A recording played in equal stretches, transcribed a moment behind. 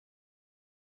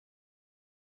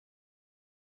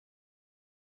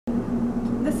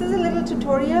little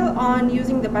tutorial on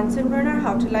using the Bunsen burner,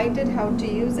 how to light it, how to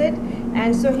use it.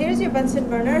 And so here's your Bunsen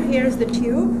burner. Here's the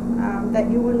tube that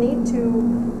you will need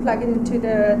to plug it into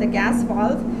the gas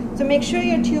valve. So make sure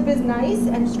your tube is nice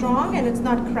and strong and it's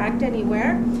not cracked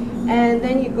anywhere. And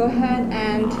then you go ahead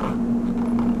and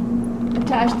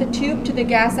attach the tube to the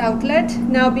gas outlet.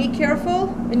 Now be careful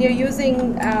when you're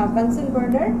using Bunsen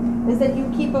burner is that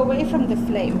you keep away from the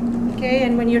flame, okay?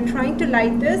 And when you're trying to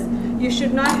light this, you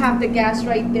should not have the gas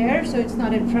right there, so it's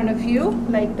not in front of you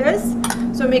like this.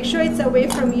 So make sure it's away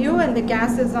from you and the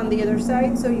gas is on the other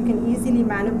side so you can easily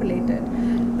manipulate it.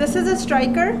 This is a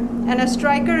striker, and a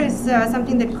striker is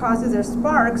something that causes a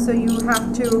spark, so you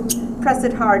have to press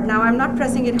it hard. Now I'm not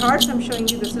pressing it hard, so I'm showing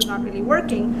you this is not really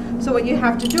working. So what you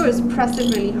have to do is press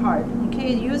it really hard.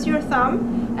 Okay, use your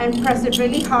thumb and press it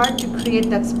really hard to create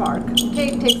that spark.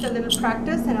 Okay, it takes a little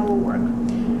practice and it will work.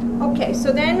 Okay,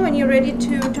 so then when you're ready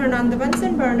to turn on the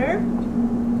Bunsen burner,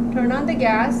 turn on the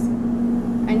gas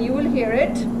and you will hear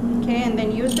it. Okay, and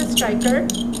then use the striker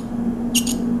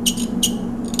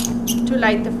to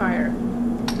light the fire.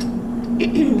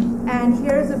 And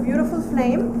here's a beautiful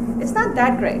flame. It's not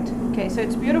that great. Okay, so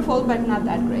it's beautiful but not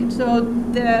that great. So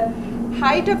the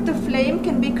height of the flame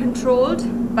can be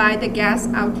controlled by the gas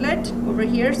outlet over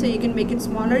here. So you can make it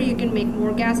smaller, you can make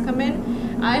more gas come in.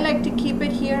 I like to keep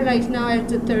it here right now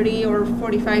at a 30 or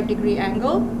 45 degree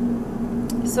angle.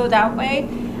 So that way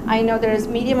I know there is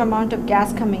medium amount of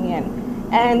gas coming in.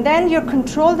 And then your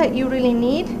control that you really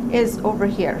need is over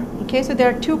here. Okay, so there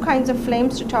are two kinds of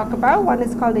flames to talk about. One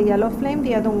is called a yellow flame,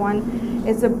 the other one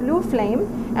is a blue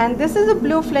flame. And this is a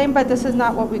blue flame, but this is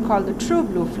not what we call the true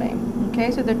blue flame.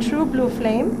 Okay, so the true blue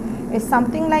flame is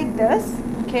something like this,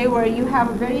 okay, where you have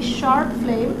a very sharp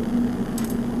flame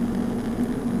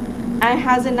and it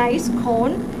has a nice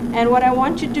cone. And what I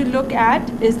want you to look at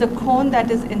is the cone that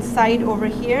is inside over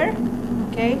here,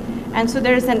 okay? And so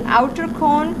there is an outer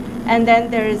cone and then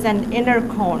there is an inner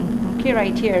cone, okay,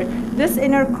 right here. This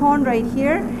inner cone right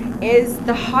here is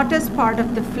the hottest part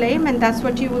of the flame, and that's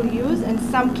what you will use in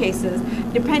some cases.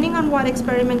 Depending on what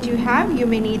experiment you have, you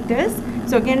may need this.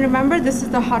 So again, remember, this is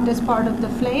the hottest part of the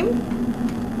flame.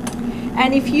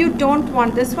 And if you don't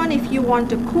want this one, if you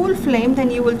want a cool flame,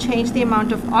 then you will change the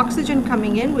amount of oxygen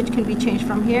coming in, which can be changed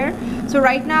from here. So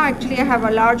right now, actually, I have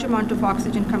a large amount of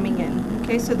oxygen coming in.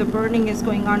 Okay, so the burning is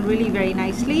going on really very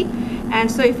nicely.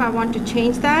 And so if I want to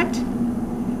change that,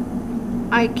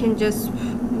 I can just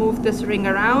move this ring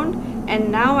around, and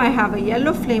now I have a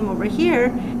yellow flame over here,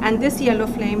 and this yellow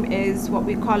flame is what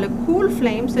we call a cool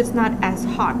flame, so it's not as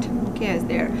hot, okay, as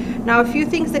there. Now a few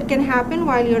things that can happen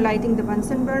while you're lighting the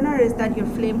Bunsen burner is that your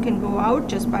flame can go out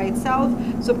just by itself,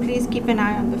 so please keep an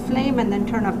eye on the flame and then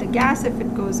turn off the gas if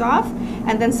it goes off.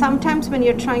 And then sometimes when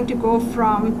you're trying to go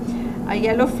from a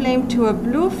yellow flame to a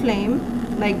blue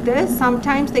flame like this,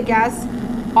 sometimes the gas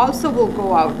also will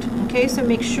go out. Okay, so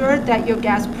make sure that your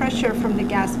gas pressure from the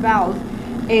gas valve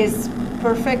is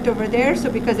perfect over there. So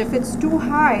because if it's too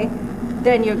high,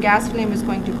 then your gas flame is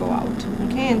going to go out.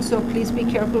 Okay, and so please be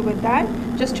careful with that.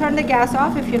 Just turn the gas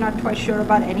off if you're not quite sure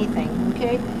about anything.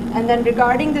 Okay, and then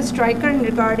regarding the striker and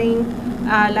regarding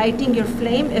lighting your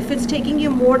flame, if it's taking you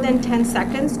more than 10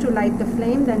 seconds to light the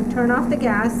flame, then turn off the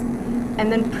gas and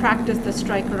then practice the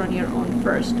striker on your own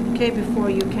first, okay, before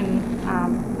you can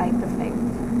light the flame.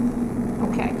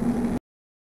 Okay.